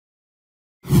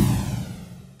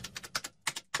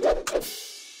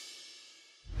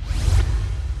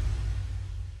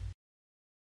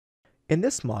In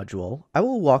this module, I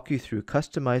will walk you through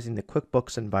customizing the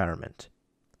QuickBooks environment.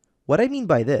 What I mean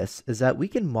by this is that we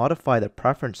can modify the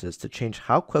preferences to change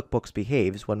how QuickBooks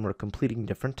behaves when we're completing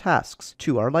different tasks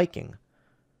to our liking.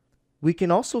 We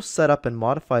can also set up and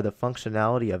modify the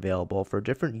functionality available for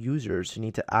different users who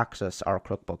need to access our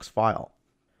QuickBooks file.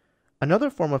 Another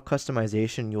form of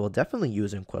customization you will definitely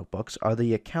use in QuickBooks are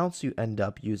the accounts you end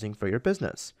up using for your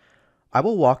business. I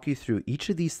will walk you through each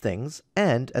of these things,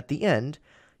 and at the end,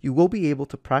 you will be able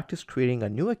to practice creating a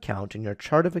new account in your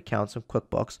chart of accounts in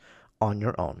QuickBooks on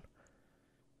your own.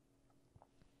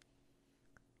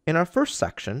 In our first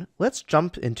section, let's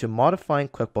jump into modifying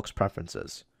QuickBooks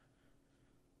preferences.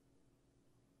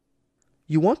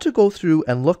 You want to go through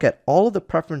and look at all of the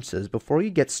preferences before you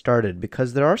get started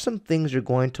because there are some things you're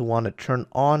going to want to turn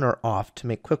on or off to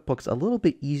make QuickBooks a little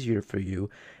bit easier for you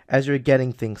as you're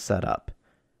getting things set up.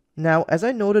 Now, as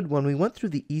I noted when we went through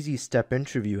the Easy Step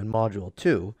interview in Module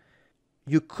 2,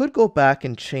 you could go back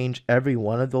and change every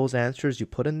one of those answers you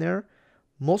put in there.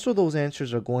 Most of those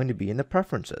answers are going to be in the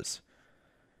preferences.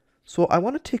 So I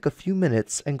want to take a few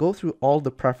minutes and go through all the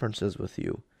preferences with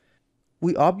you.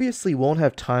 We obviously won't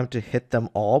have time to hit them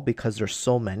all because there's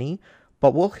so many,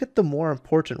 but we'll hit the more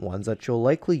important ones that you'll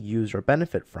likely use or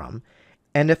benefit from.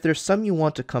 And if there's some you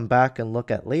want to come back and look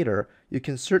at later, you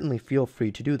can certainly feel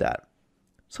free to do that.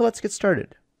 So let's get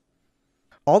started.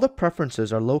 All the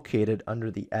preferences are located under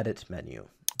the Edit menu.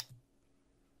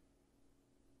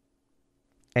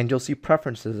 And you'll see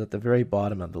preferences at the very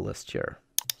bottom of the list here.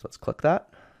 So let's click that.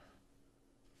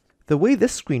 The way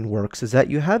this screen works is that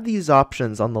you have these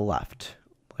options on the left,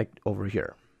 like over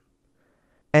here.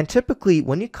 And typically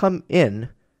when you come in,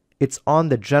 it's on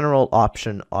the general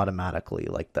option automatically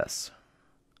like this.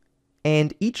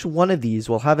 And each one of these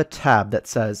will have a tab that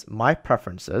says My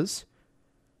Preferences,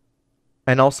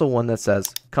 and also one that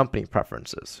says Company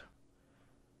Preferences.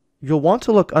 You'll want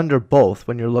to look under both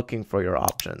when you're looking for your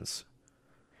options.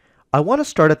 I want to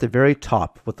start at the very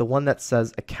top with the one that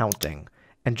says Accounting,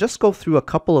 and just go through a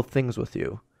couple of things with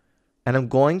you. And I'm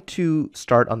going to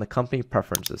start on the Company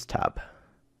Preferences tab.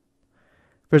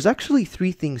 There's actually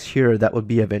three things here that would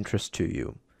be of interest to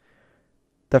you.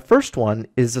 The first one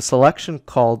is a selection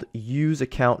called Use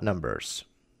Account Numbers.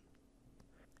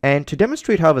 And to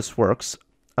demonstrate how this works,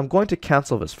 I'm going to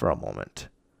cancel this for a moment.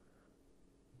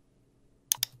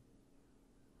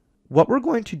 What we're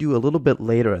going to do a little bit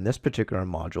later in this particular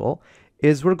module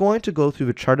is we're going to go through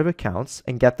the chart of accounts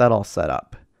and get that all set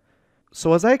up.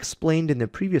 So as I explained in the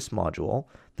previous module,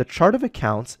 the chart of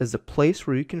accounts is a place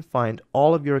where you can find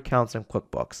all of your accounts in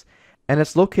QuickBooks, and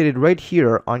it's located right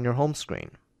here on your home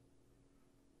screen.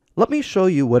 Let me show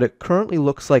you what it currently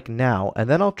looks like now, and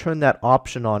then I'll turn that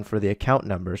option on for the account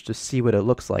numbers to see what it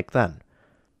looks like then.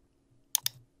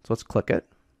 So let's click it.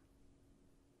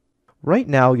 Right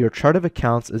now, your chart of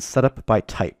accounts is set up by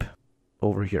type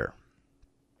over here.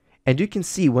 And you can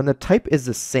see when the type is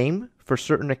the same for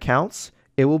certain accounts,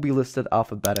 it will be listed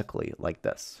alphabetically like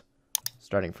this,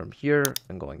 starting from here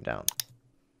and going down.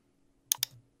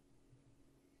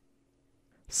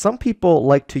 Some people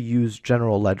like to use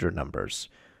general ledger numbers.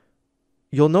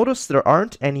 You'll notice there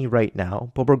aren't any right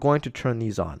now, but we're going to turn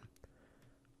these on.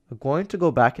 We're going to go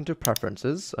back into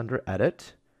Preferences under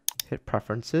Edit, hit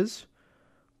Preferences,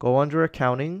 go under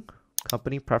Accounting,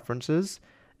 Company Preferences,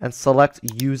 and select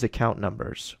Use Account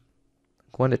Numbers.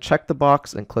 I'm going to check the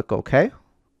box and click OK.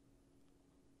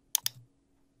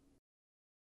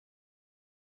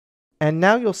 And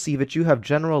now you'll see that you have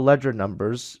general ledger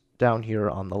numbers down here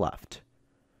on the left.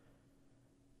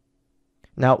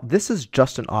 Now, this is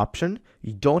just an option.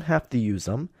 You don't have to use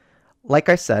them. Like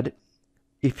I said,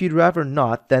 if you'd rather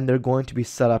not, then they're going to be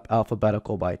set up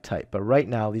alphabetical by type. But right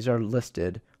now, these are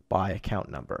listed by account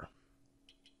number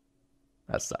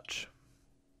as such.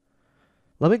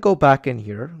 Let me go back in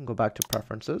here and go back to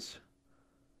Preferences.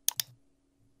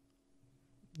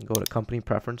 Go to Company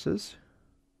Preferences.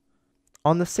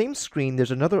 On the same screen,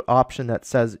 there's another option that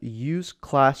says Use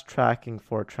Class Tracking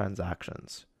for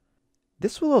Transactions.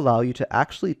 This will allow you to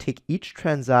actually take each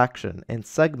transaction and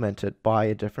segment it by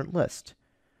a different list.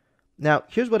 Now,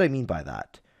 here's what I mean by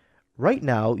that. Right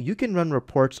now, you can run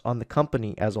reports on the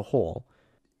company as a whole.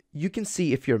 You can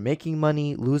see if you're making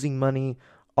money, losing money,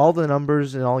 all the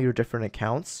numbers in all your different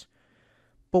accounts.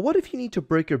 But what if you need to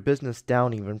break your business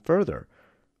down even further?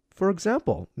 For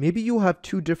example, maybe you have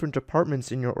two different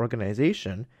departments in your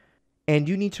organization and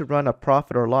you need to run a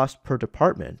profit or loss per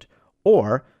department.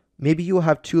 Or maybe you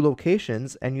have two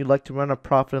locations and you'd like to run a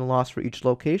profit and loss for each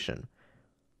location.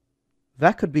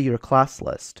 That could be your class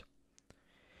list.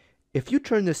 If you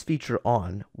turn this feature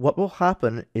on, what will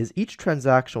happen is each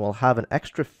transaction will have an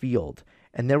extra field,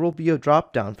 and there will be a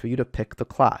drop down for you to pick the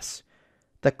class.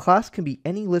 The class can be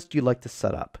any list you'd like to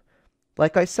set up.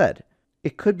 Like I said,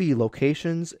 it could be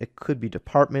locations, it could be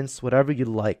departments, whatever you'd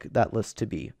like that list to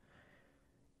be.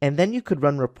 And then you could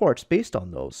run reports based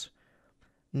on those.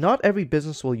 Not every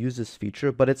business will use this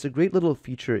feature, but it's a great little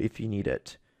feature if you need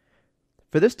it.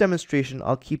 For this demonstration,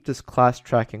 I'll keep this class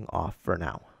tracking off for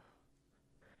now.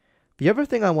 The other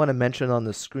thing I want to mention on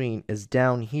the screen is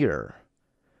down here,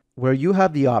 where you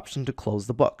have the option to close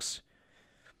the books.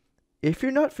 If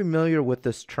you're not familiar with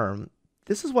this term,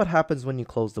 this is what happens when you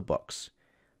close the books.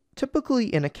 Typically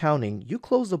in accounting, you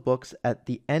close the books at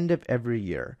the end of every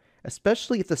year,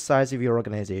 especially if the size of your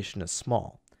organization is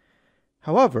small.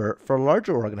 However, for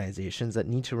larger organizations that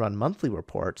need to run monthly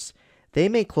reports, they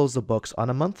may close the books on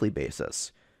a monthly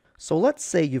basis. So let's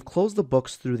say you've closed the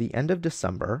books through the end of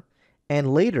December,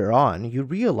 and later on you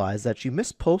realize that you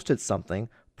misposted something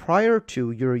prior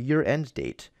to your year-end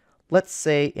date, let's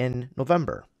say in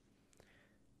November.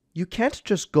 You can't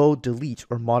just go delete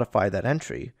or modify that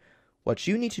entry. What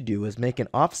you need to do is make an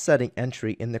offsetting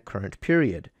entry in the current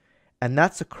period, and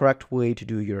that's the correct way to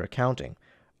do your accounting.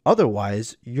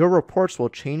 Otherwise, your reports will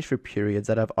change for periods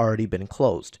that have already been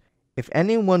closed. If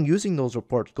anyone using those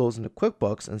reports goes into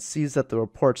QuickBooks and sees that the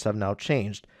reports have now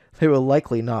changed, they will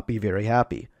likely not be very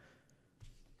happy.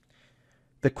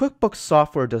 The QuickBooks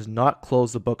software does not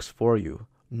close the books for you,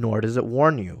 nor does it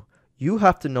warn you. You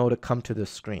have to know to come to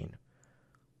this screen.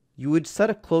 You would set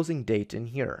a closing date in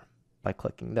here by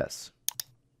clicking this.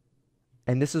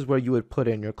 And this is where you would put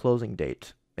in your closing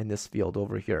date in this field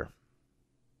over here.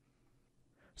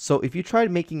 So if you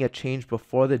tried making a change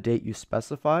before the date you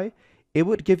specify, it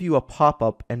would give you a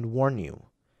pop-up and warn you.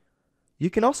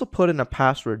 You can also put in a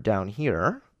password down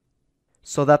here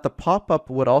so that the pop-up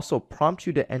would also prompt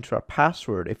you to enter a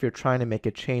password if you're trying to make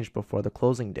a change before the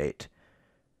closing date.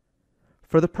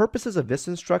 For the purposes of this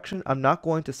instruction, I'm not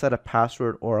going to set a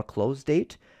password or a close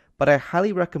date, but I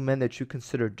highly recommend that you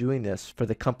consider doing this for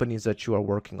the companies that you are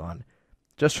working on.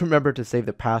 Just remember to save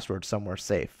the password somewhere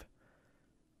safe.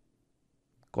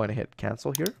 Going to hit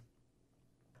cancel here.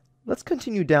 Let's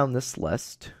continue down this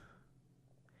list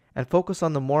and focus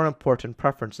on the more important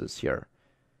preferences here.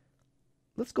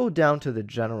 Let's go down to the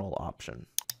general option.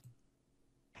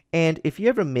 And if you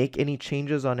ever make any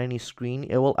changes on any screen,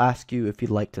 it will ask you if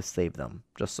you'd like to save them,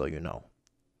 just so you know.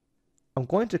 I'm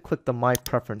going to click the My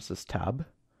Preferences tab.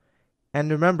 And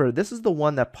remember, this is the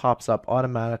one that pops up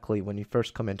automatically when you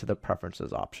first come into the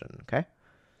Preferences option, okay?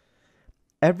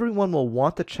 Everyone will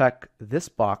want to check this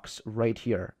box right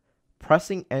here.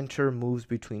 Pressing Enter moves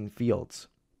between fields.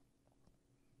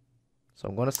 So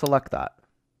I'm going to select that.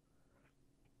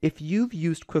 If you've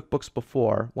used QuickBooks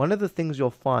before, one of the things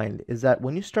you'll find is that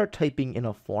when you start typing in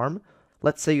a form,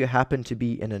 let's say you happen to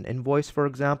be in an invoice, for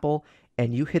example,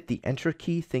 and you hit the Enter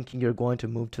key thinking you're going to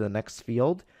move to the next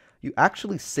field, you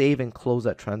actually save and close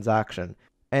that transaction,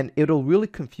 and it'll really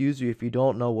confuse you if you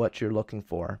don't know what you're looking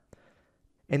for.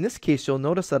 In this case, you'll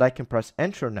notice that I can press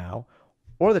Enter now,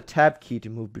 or the Tab key to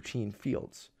move between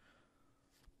fields.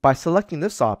 By selecting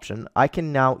this option, I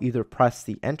can now either press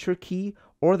the Enter key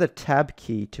or the Tab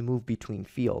key to move between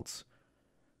fields.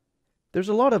 There's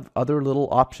a lot of other little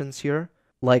options here,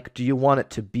 like do you want it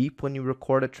to beep when you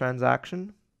record a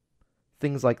transaction?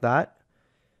 Things like that.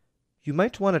 You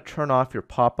might want to turn off your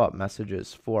pop-up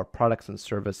messages for products and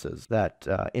services that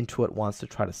Intuit wants to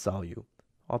try to sell you.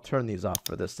 I'll turn these off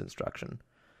for this instruction.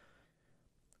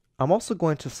 I'm also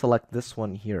going to select this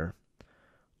one here.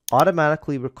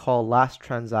 Automatically recall last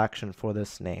transaction for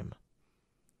this name.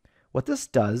 What this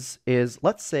does is,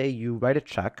 let's say you write a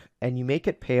check and you make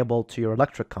it payable to your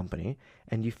electric company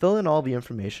and you fill in all the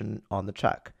information on the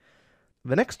check.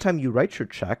 The next time you write your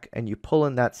check and you pull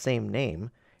in that same name,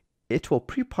 it will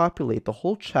pre-populate the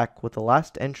whole check with the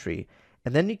last entry,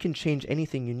 and then you can change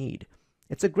anything you need.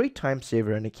 It's a great time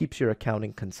saver and it keeps your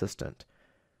accounting consistent.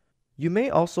 You may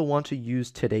also want to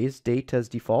use today's date as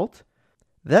default.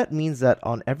 That means that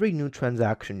on every new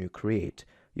transaction you create,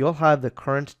 you'll have the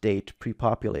current date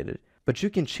pre-populated, but you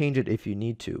can change it if you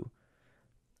need to.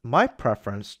 My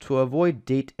preference to avoid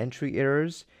date entry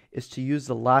errors is to use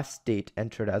the last date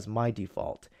entered as my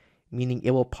default, meaning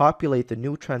it will populate the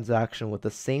new transaction with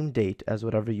the same date as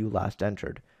whatever you last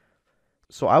entered.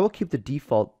 So I will keep the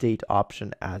default date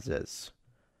option as is.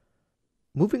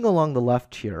 Moving along the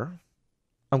left here,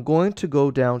 I'm going to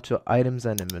go down to Items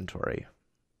and Inventory,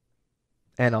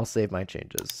 and I'll save my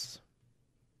changes.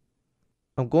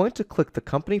 I'm going to click the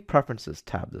Company Preferences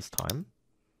tab this time.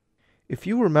 If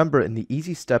you remember in the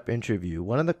Easy Step interview,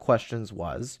 one of the questions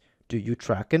was, do you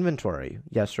track inventory?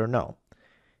 Yes or no?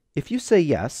 If you say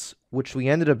yes, which we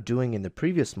ended up doing in the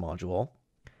previous module,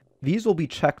 these will be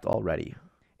checked already,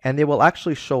 and they will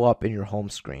actually show up in your home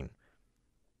screen.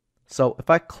 So if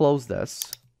I close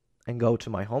this and go to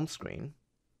my home screen,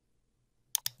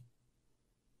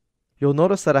 you'll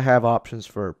notice that I have options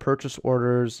for purchase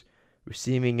orders,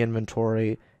 receiving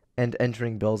inventory, and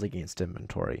entering bills against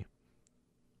inventory.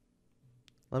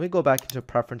 Let me go back into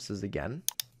preferences again.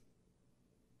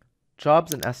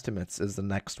 Jobs and estimates is the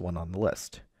next one on the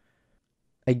list.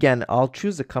 Again, I'll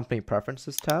choose the company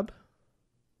preferences tab.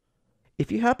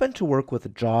 If you happen to work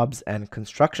with jobs and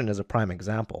construction as a prime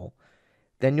example,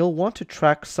 then you'll want to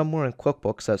track somewhere in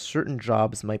QuickBooks that certain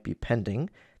jobs might be pending,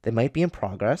 they might be in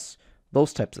progress,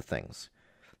 those types of things.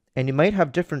 And you might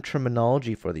have different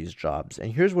terminology for these jobs,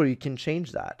 and here's where you can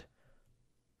change that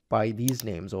by these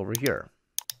names over here.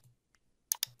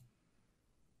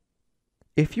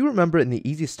 If you remember in the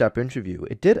Easy Step interview,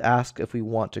 it did ask if we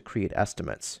want to create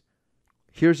estimates.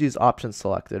 Here's these options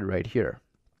selected right here.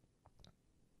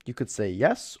 You could say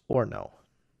yes or no.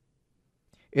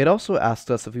 It also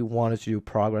asked us if we wanted to do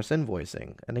progress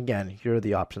invoicing, and again, here are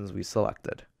the options we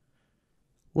selected.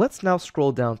 Let's now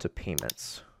scroll down to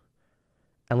payments,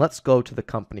 and let's go to the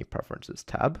company preferences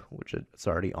tab, which it's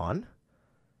already on.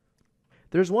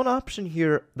 There's one option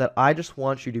here that I just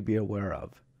want you to be aware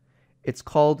of. It's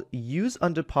called Use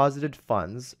Undeposited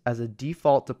Funds as a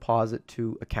Default Deposit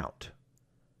to Account.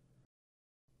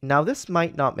 Now this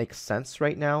might not make sense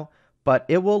right now, but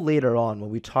it will later on when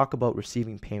we talk about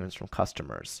receiving payments from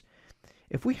customers.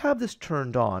 If we have this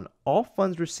turned on, all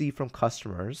funds received from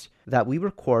customers that we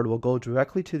record will go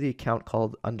directly to the account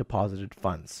called Undeposited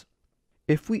Funds.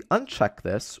 If we uncheck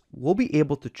this, we'll be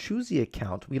able to choose the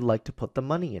account we'd like to put the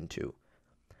money into.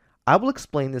 I will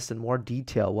explain this in more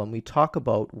detail when we talk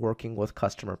about working with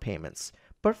customer payments,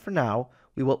 but for now,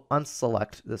 we will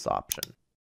unselect this option.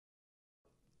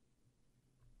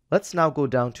 Let's now go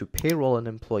down to payroll and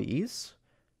employees.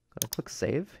 I'm going to click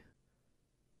save.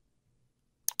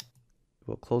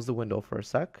 We'll close the window for a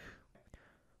sec.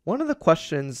 One of the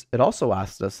questions it also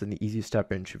asked us in the Easy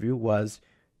Step interview was,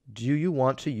 do you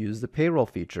want to use the payroll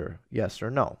feature? Yes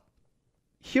or no?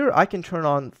 Here I can turn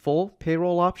on full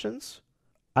payroll options.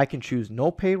 I can choose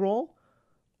no payroll,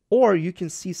 or you can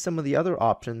see some of the other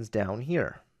options down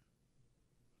here.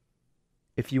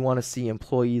 If you want to see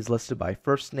employees listed by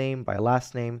first name, by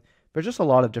last name, there's just a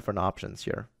lot of different options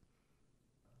here.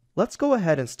 Let's go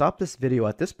ahead and stop this video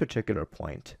at this particular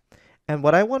point. And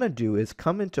what I want to do is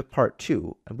come into part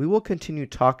 2, and we will continue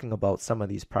talking about some of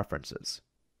these preferences.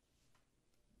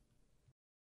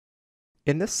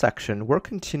 In this section, we're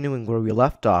continuing where we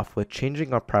left off with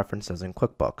changing our preferences in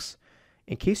QuickBooks.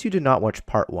 In case you did not watch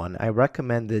part 1, I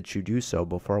recommend that you do so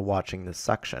before watching this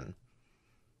section.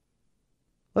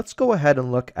 Let's go ahead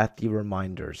and look at the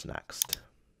reminders next.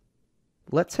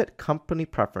 Let's hit Company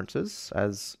Preferences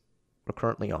as we're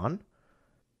currently on.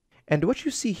 And what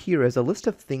you see here is a list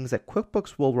of things that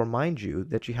QuickBooks will remind you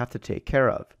that you have to take care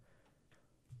of.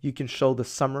 You can show the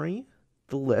summary,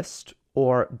 the list,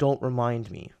 or don't remind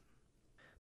me.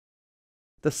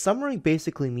 The summary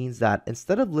basically means that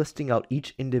instead of listing out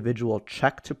each individual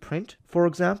check to print, for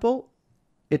example,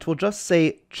 it will just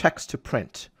say checks to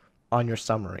print on your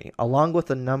summary, along with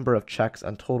the number of checks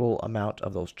and total amount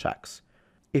of those checks.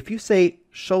 If you say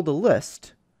show the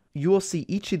list, you will see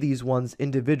each of these ones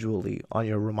individually on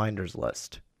your reminders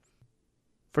list.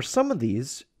 For some of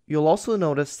these, you'll also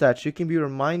notice that you can be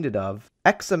reminded of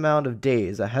X amount of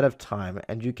days ahead of time,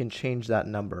 and you can change that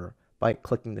number by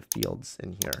clicking the fields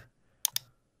in here.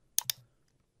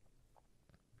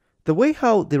 The way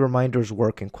how the reminders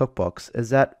work in QuickBooks is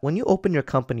that when you open your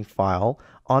company file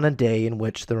on a day in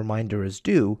which the reminder is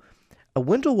due, a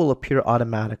window will appear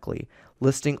automatically,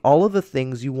 listing all of the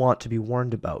things you want to be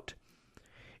warned about.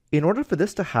 In order for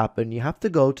this to happen, you have to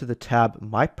go to the tab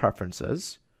My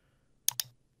Preferences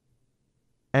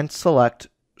and select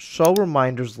Show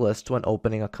Reminders List when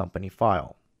opening a company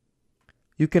file.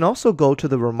 You can also go to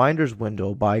the Reminders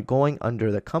window by going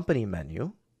under the Company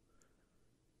menu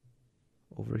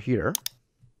over here.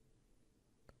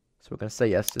 So we're going to say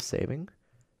yes to saving.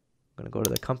 I'm going to go to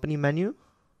the Company menu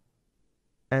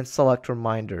and select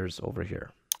Reminders over here.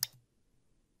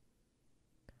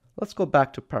 Let's go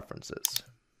back to Preferences.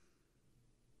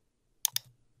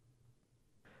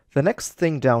 The next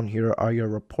thing down here are your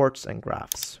reports and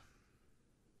graphs.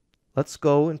 Let's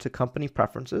go into Company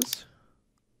Preferences.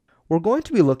 We're going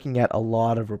to be looking at a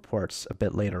lot of reports a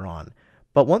bit later on,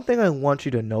 but one thing I want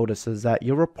you to notice is that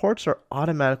your reports are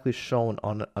automatically shown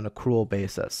on an accrual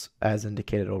basis, as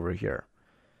indicated over here.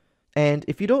 And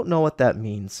if you don't know what that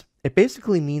means, it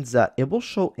basically means that it will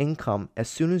show income as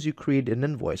soon as you create an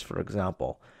invoice, for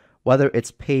example, whether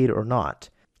it's paid or not.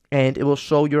 And it will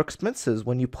show your expenses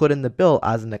when you put in the bill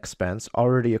as an expense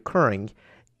already occurring,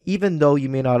 even though you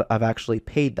may not have actually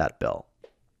paid that bill.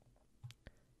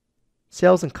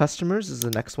 Sales and customers is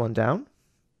the next one down.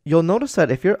 You'll notice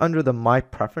that if you're under the My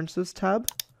Preferences tab,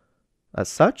 as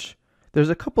such, there's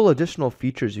a couple additional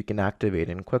features you can activate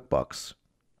in QuickBooks.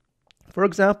 For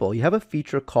example, you have a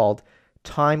feature called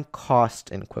Time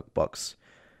Cost in QuickBooks.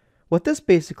 What this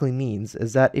basically means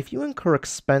is that if you incur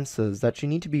expenses that you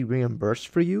need to be reimbursed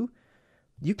for you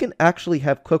can actually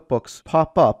have QuickBooks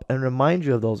pop up and remind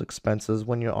you of those expenses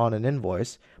when you're on an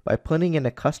invoice by putting in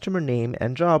a customer name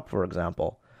and job, for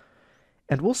example.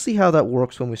 And we'll see how that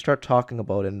works when we start talking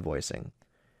about invoicing.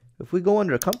 If we go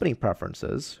under Company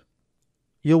Preferences,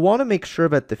 you'll want to make sure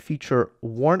that the feature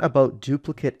Warn About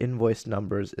Duplicate Invoice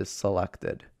Numbers is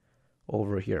selected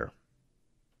over here.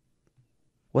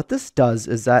 What this does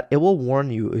is that it will warn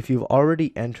you if you've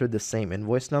already entered the same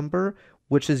invoice number,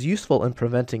 which is useful in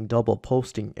preventing double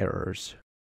posting errors.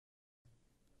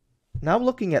 Now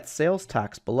looking at sales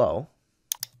tax below,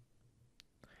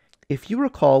 if you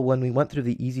recall when we went through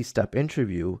the Easy Step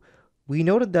interview, we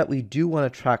noted that we do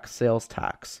want to track sales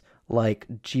tax like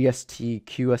GST,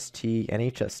 QST, and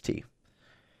HST.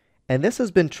 And this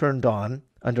has been turned on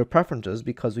under Preferences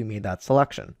because we made that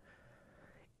selection.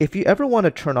 If you ever want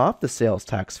to turn off the sales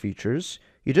tax features,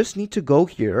 you just need to go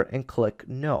here and click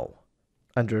No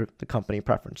under the Company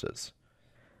Preferences.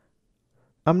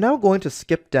 I'm now going to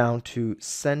skip down to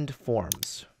Send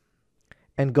Forms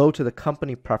and go to the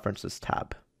Company Preferences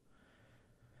tab.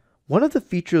 One of the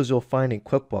features you'll find in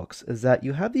QuickBooks is that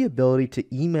you have the ability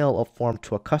to email a form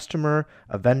to a customer,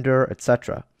 a vendor,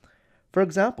 etc. For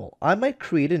example, I might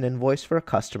create an invoice for a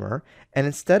customer, and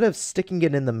instead of sticking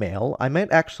it in the mail, I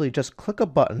might actually just click a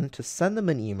button to send them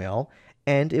an email,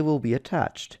 and it will be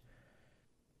attached.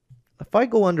 If I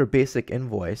go under Basic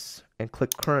Invoice and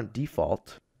click Current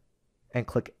Default, and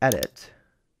click Edit,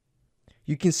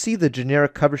 you can see the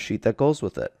generic cover sheet that goes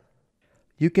with it.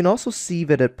 You can also see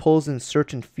that it pulls in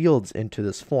certain fields into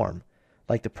this form,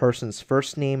 like the person's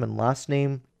first name and last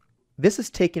name. This is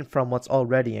taken from what's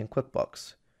already in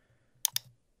QuickBooks.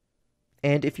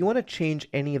 And if you want to change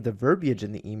any of the verbiage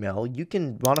in the email, you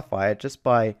can modify it just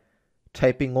by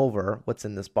typing over what's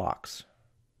in this box.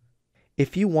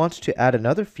 If you want to add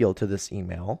another field to this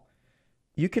email,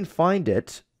 you can find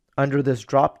it under this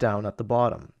drop down at the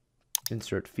bottom,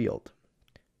 Insert Field.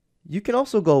 You can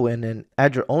also go in and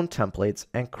add your own templates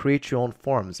and create your own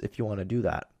forms if you want to do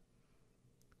that.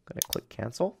 I'm going to click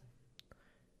Cancel.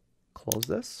 Close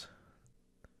this.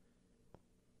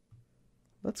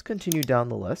 Let's continue down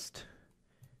the list.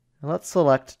 And let's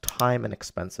select Time and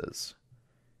Expenses.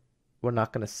 We're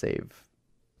not going to save,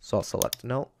 so I'll select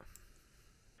No.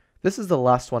 This is the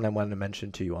last one I wanted to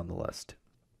mention to you on the list.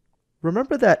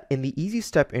 Remember that in the Easy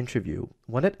Step interview,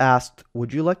 when it asked,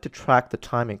 would you like to track the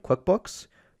time in QuickBooks,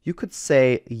 you could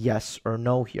say yes or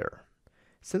no here.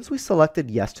 Since we selected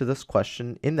yes to this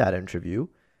question in that interview,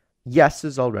 yes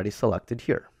is already selected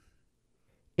here.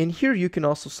 In here, you can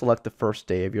also select the first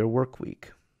day of your work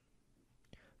week.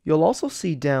 You'll also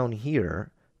see down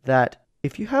here that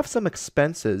if you have some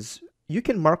expenses, you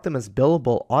can mark them as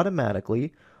billable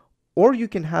automatically, or you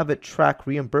can have it track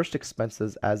reimbursed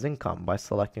expenses as income by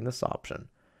selecting this option.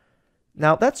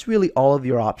 Now, that's really all of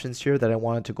your options here that I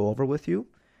wanted to go over with you.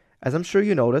 As I'm sure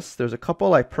you noticed, there's a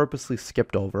couple I purposely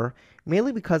skipped over,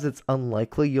 mainly because it's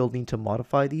unlikely you'll need to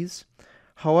modify these.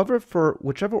 However, for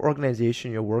whichever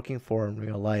organization you're working for in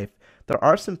real life, there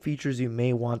are some features you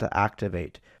may want to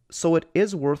activate. So it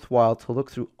is worthwhile to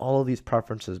look through all of these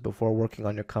preferences before working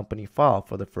on your company file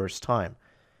for the first time.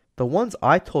 The ones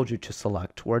I told you to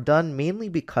select were done mainly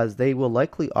because they will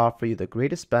likely offer you the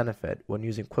greatest benefit when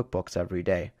using QuickBooks every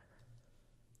day.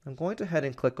 I'm going to head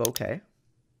and click OK.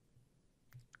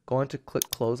 Going to click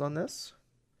Close on this,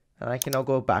 and I can now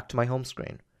go back to my home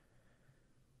screen.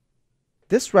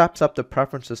 This wraps up the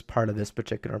preferences part of this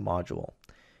particular module.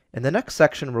 In the next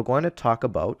section, we're going to talk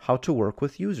about how to work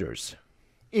with users.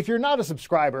 If you're not a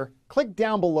subscriber, click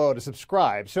down below to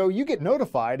subscribe so you get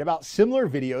notified about similar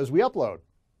videos we upload.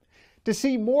 To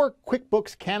see more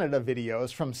QuickBooks Canada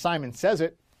videos from Simon Says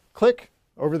It, click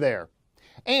over there.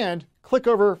 And click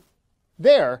over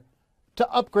there to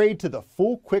upgrade to the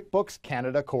full QuickBooks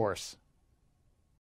Canada course.